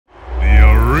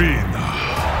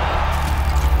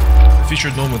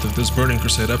featured moment of this Burning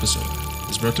Crusade episode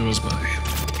is brought to us by...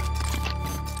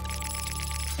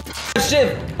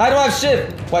 Shift! I don't have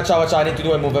shift! Watch out, I need to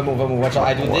do a move. Watch out,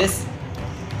 I do this.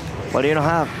 What do you not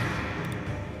have?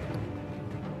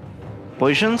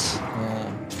 Potions?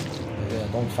 Yeah,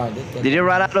 don't find it. Did you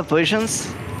run out of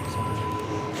potions?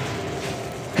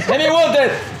 Let me wound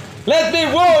it! Let me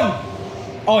wound!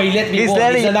 Oh, he let me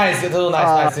wound. He's a nice, it's a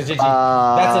nice, GG. That's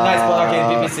a nice one, okay,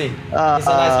 PBC. He's a nice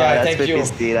guy, thank you.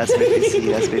 That's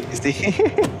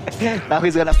PBC. Now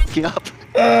he's gonna fuck you up.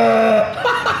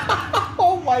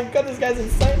 Oh my god, this guy's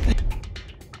insane.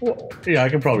 Yeah, I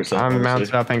can probably stop. I'm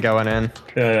mounted up and going in.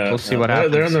 Yeah. We'll see what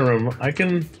happens. They're in the room. I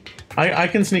can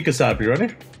sneak us up. You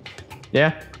ready?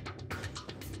 Yeah.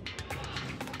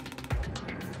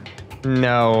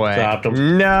 No way. Stopped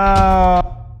him.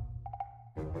 No.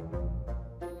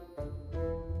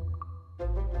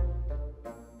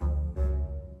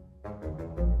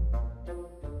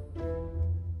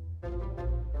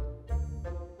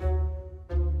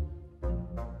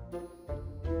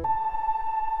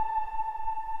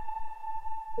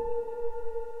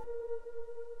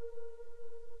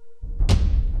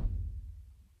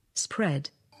 Spread.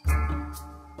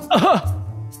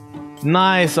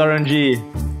 Nice RNG.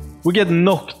 We get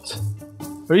knocked.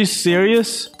 Are you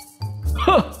serious?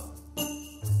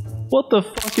 What the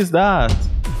fuck is that?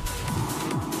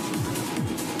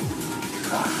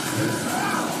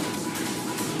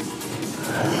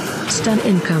 Stun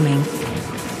incoming.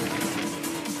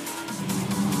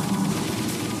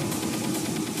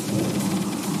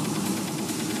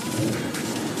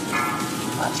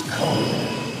 What's cold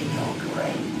in your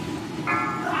grave?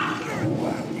 Your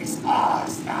world is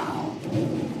ours now.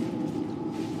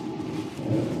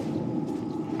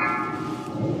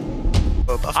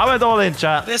 I went all in,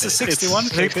 chat. This is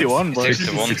 61k. 61, boys.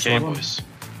 61k, boys.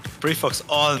 Briefbox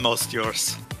almost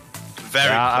yours. Very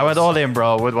close. I went all in,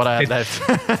 bro, with what I had left.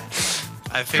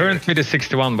 I think currently the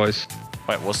 61, boys.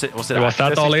 Wait, was it was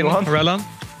that all in, Relan?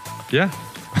 Yeah.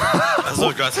 I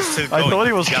thought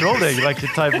he was trolling, like he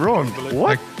typed wrong.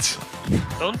 What?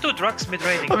 Don't do drugs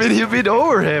mid-raiding. I mean, you've been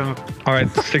over him. Alright,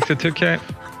 62k.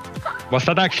 Was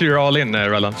that actually your all in,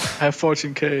 Relan? I have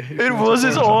 14k. It was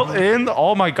his all in?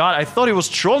 Oh my god, I thought he was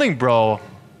trolling, bro.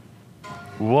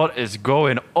 What is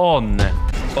going on?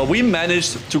 But we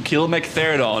managed to kill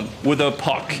McTherion with a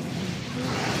puck.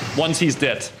 Once he's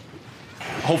dead.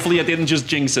 Hopefully I didn't just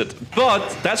jinx it. But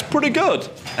that's pretty good.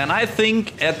 And I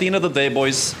think at the end of the day,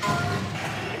 boys,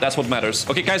 that's what matters.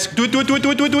 Okay, guys, do it.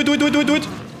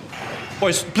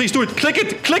 Boys, please do it. Click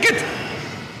it.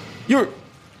 You're...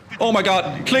 Oh my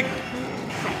god, click.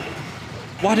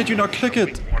 Why did you not click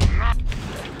it?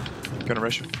 Gonna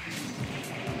rush you.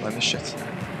 Line this shit.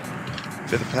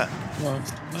 Bit the pet. No,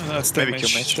 that's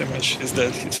damage. Damage. He's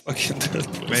dead. He's fucking dead.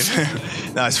 Maybe.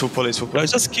 Nah, it's full poly, I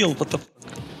just killed, what the fuck?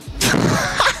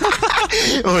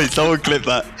 Oh, someone clip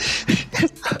that.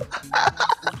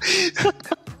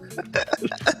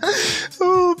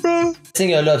 Oh, bro.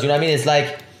 Sing a lot, you know what I mean? It's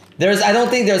like, I don't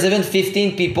think there's even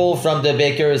 15 people from the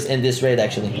Bakers in this raid,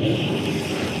 actually.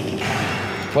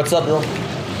 What's up, bro?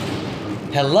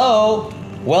 Hello?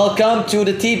 Welcome to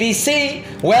the TBC!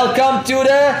 Welcome to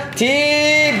the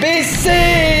TBC!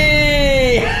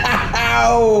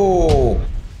 Ow!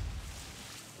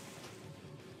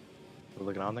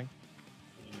 Looking on thing?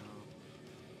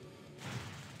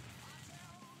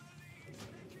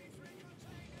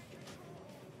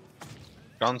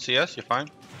 Can't see us, you're fine.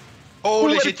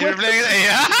 Holy shit, you're playing it!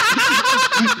 Yeah!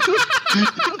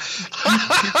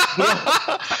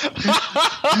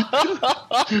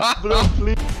 Bro,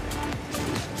 please.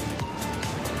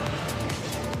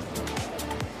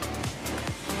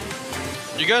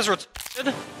 You guys were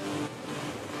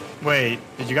Wait,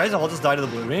 did you guys all just die to the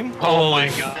blue beam? Oh my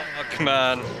god,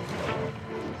 man.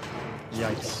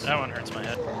 Yikes. That one hurts my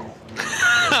head.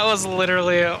 That was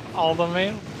literally all the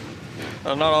main.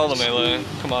 not all the melee.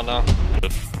 Come on now.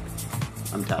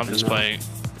 I'm just playing.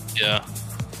 Yeah.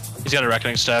 He's got a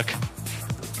reckoning stack.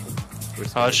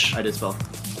 Hush. I dispel.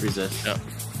 Resist. Yeah.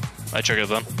 I triggered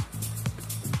them.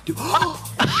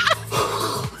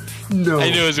 No.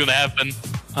 I knew it was gonna happen.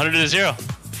 100 to 0.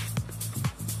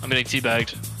 I'm getting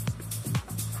teabagged.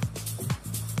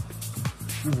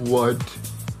 What?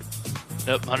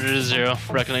 Yep, 100 to 0.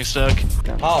 Reckoning stack.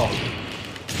 Oh.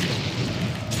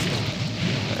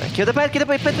 Kill the pet,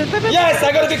 Yes,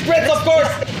 I got a big crit, of course!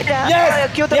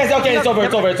 Yes! Yes, okay, it's over.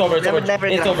 It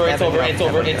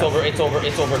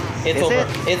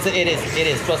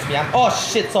is, trust me. Oh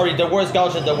shit, sorry, the worst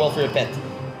gouge in the world for your pet.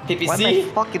 PPC? Why my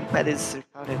fucking pet is...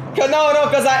 No,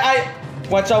 because I...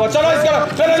 Watch out, no, he's gonna...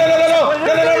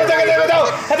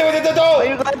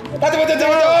 No!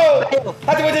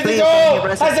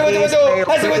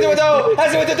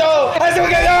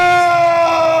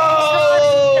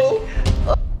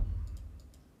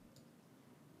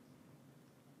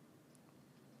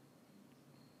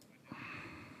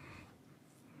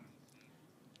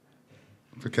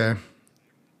 Okay.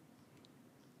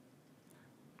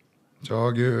 It's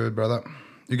all good, brother.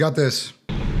 You got this.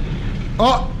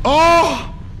 Oh!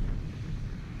 Oh!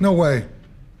 No way.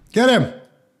 Get him!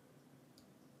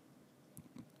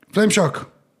 Flame shock.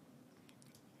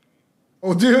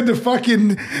 Oh, dude, the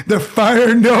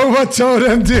fire Nova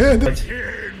totem, dude.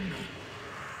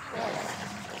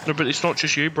 No, but it's not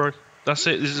just you, bro. That's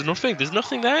it. There's nothing. There's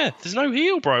nothing there. There's no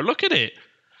heal, bro. Look at it.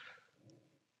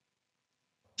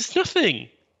 There's nothing.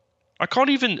 I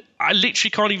literally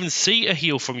can't even see a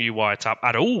heal from you, Wiretap,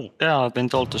 at all. Yeah, I've been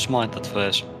told to smite at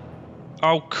first.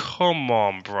 Oh, come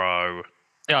on, bro.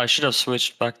 Yeah, I should have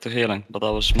switched back to healing, but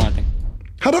I was smiting.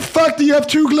 How the fuck do you have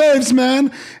 2 glaives,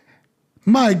 man?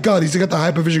 My god, he's got the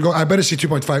hypervision go. I better see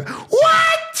 2.5.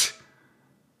 What?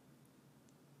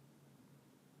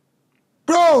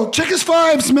 Bro, check his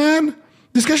 5s, man.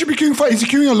 This guy should be queuing 5. Is he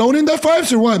queuing alone in that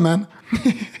 5s or what, man?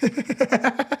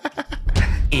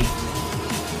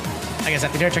 I guess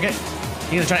after there, check it.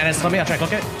 He's trying to end me. I'll try to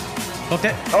cook it. Cooked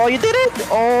it. Oh, you did it!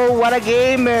 Oh, what a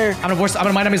gamer! I'm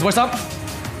gonna mind him his voice up.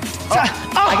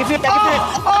 I can feel it, I can feel it.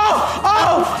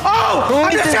 Oh! Who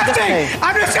is this guy?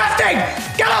 I'm disgusting!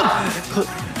 Get him!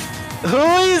 Who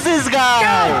is this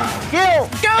guy? Kill!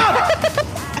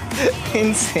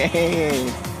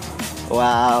 Insane.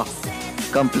 Wow.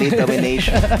 Complete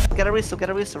domination. Get a whistle, get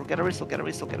a whistle, get a whistle, get a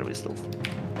whistle, get a whistle.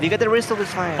 If you get the whistle,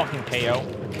 it's fine. Fucking Payo.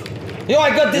 Yo,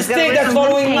 I got this thing that's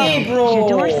following me, bro!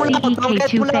 Don't get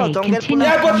pulled out, don't get pulled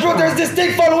out. Yeah, but bro, there's this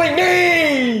thing following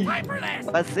me!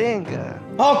 What thing?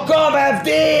 How come I have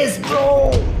this,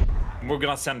 bro? We're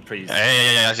gonna send please.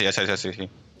 Yeah, I see.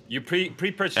 You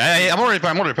pre-purchase. Yeah, I'm already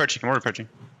purchasing.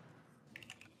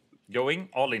 Going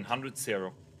all in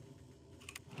 100-0.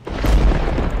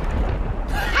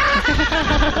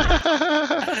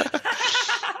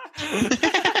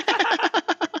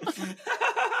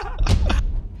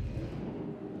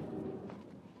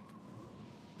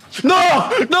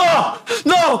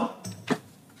 No!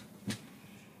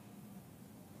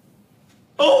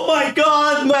 Oh my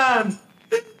god, man!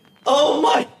 Oh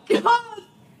my god!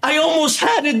 I almost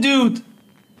had it, dude!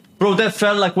 Bro, that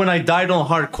felt like when I died on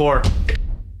hardcore.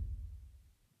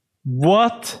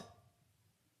 What?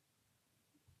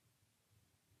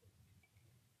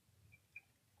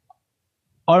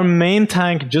 Our main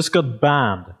tank just got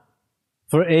banned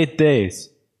for 8 days.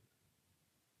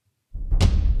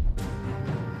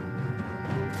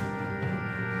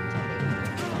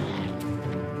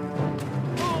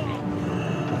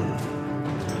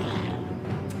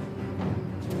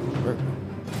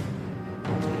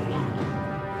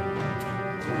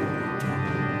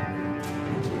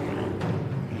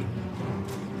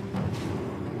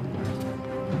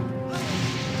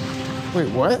 Wait,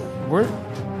 what? Where?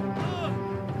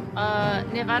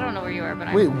 Niv, I don't know where you are, but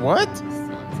I'm Wait, what? still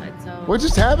inside, so... What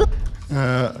just happened?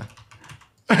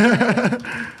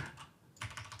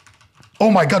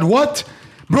 Oh my god, what?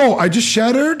 Bro, I just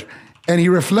shattered and he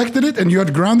reflected it and you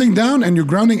had grounding down and your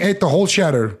grounding ate the whole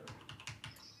shatter.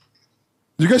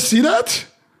 You guys see that?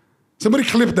 Somebody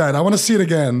clip that. I want to see it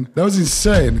again. That was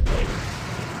insane.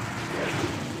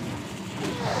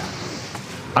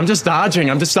 I'm just dodging.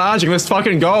 Let's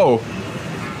fucking go.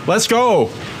 Let's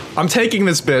go. I'm taking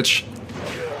this bitch.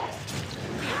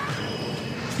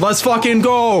 Let's fucking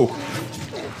go.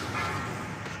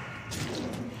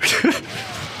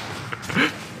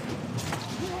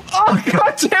 Oh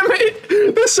god damn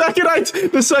it! The second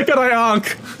I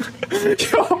onk.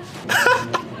 Yo.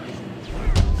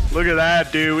 Look at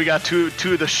that, dude. We got two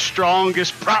of the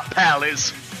strongest prop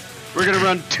pallets. We're gonna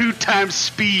run 2 times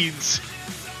speeds.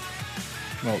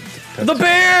 Well, the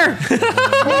bear!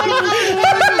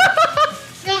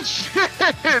 Oh shit!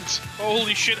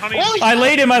 Holy shit, honey. I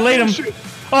laid him.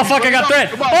 Oh fuck, I got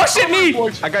threat. Oh shit, me!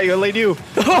 I got you, I laid you.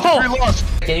 Oh. We lost.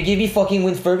 Can you give me fucking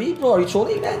wind Furby, bro? Are you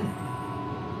trolling, man?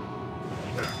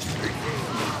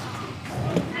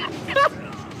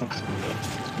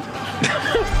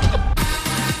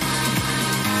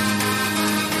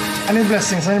 I need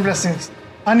blessings, I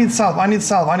need salve, there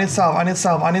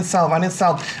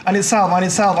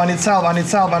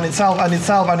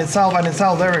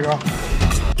we go.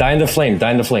 Die in the flame,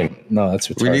 No, that's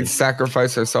retarded. We need to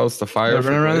sacrifice ourselves to fire.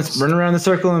 Run around the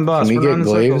circle and boss. Can we get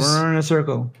glaives? Run around the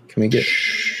circle. Can we get...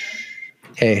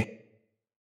 Hey.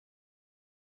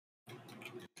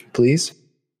 Please?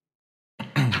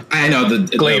 I know the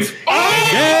glaive.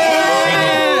 Yeah!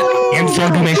 I'm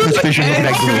starting to make suspicion of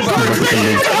that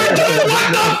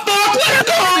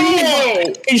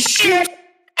group. Shit!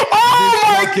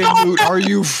 Oh my god! Are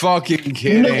you fucking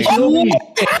kidding? Holy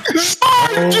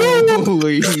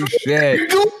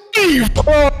shit!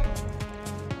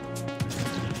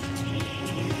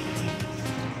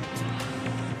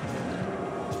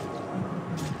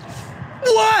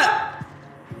 What?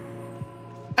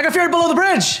 I got fury below the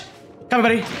bridge. Come on,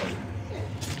 buddy.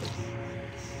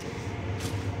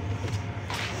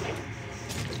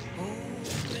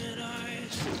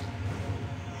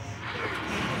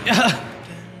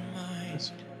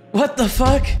 What the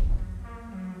fuck?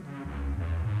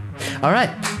 All right.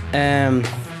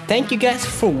 Thank you guys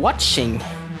for watching.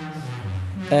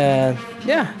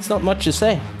 Yeah, it's not much to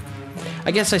say.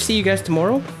 I guess I see you guys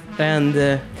tomorrow,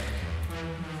 and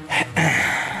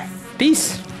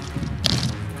peace.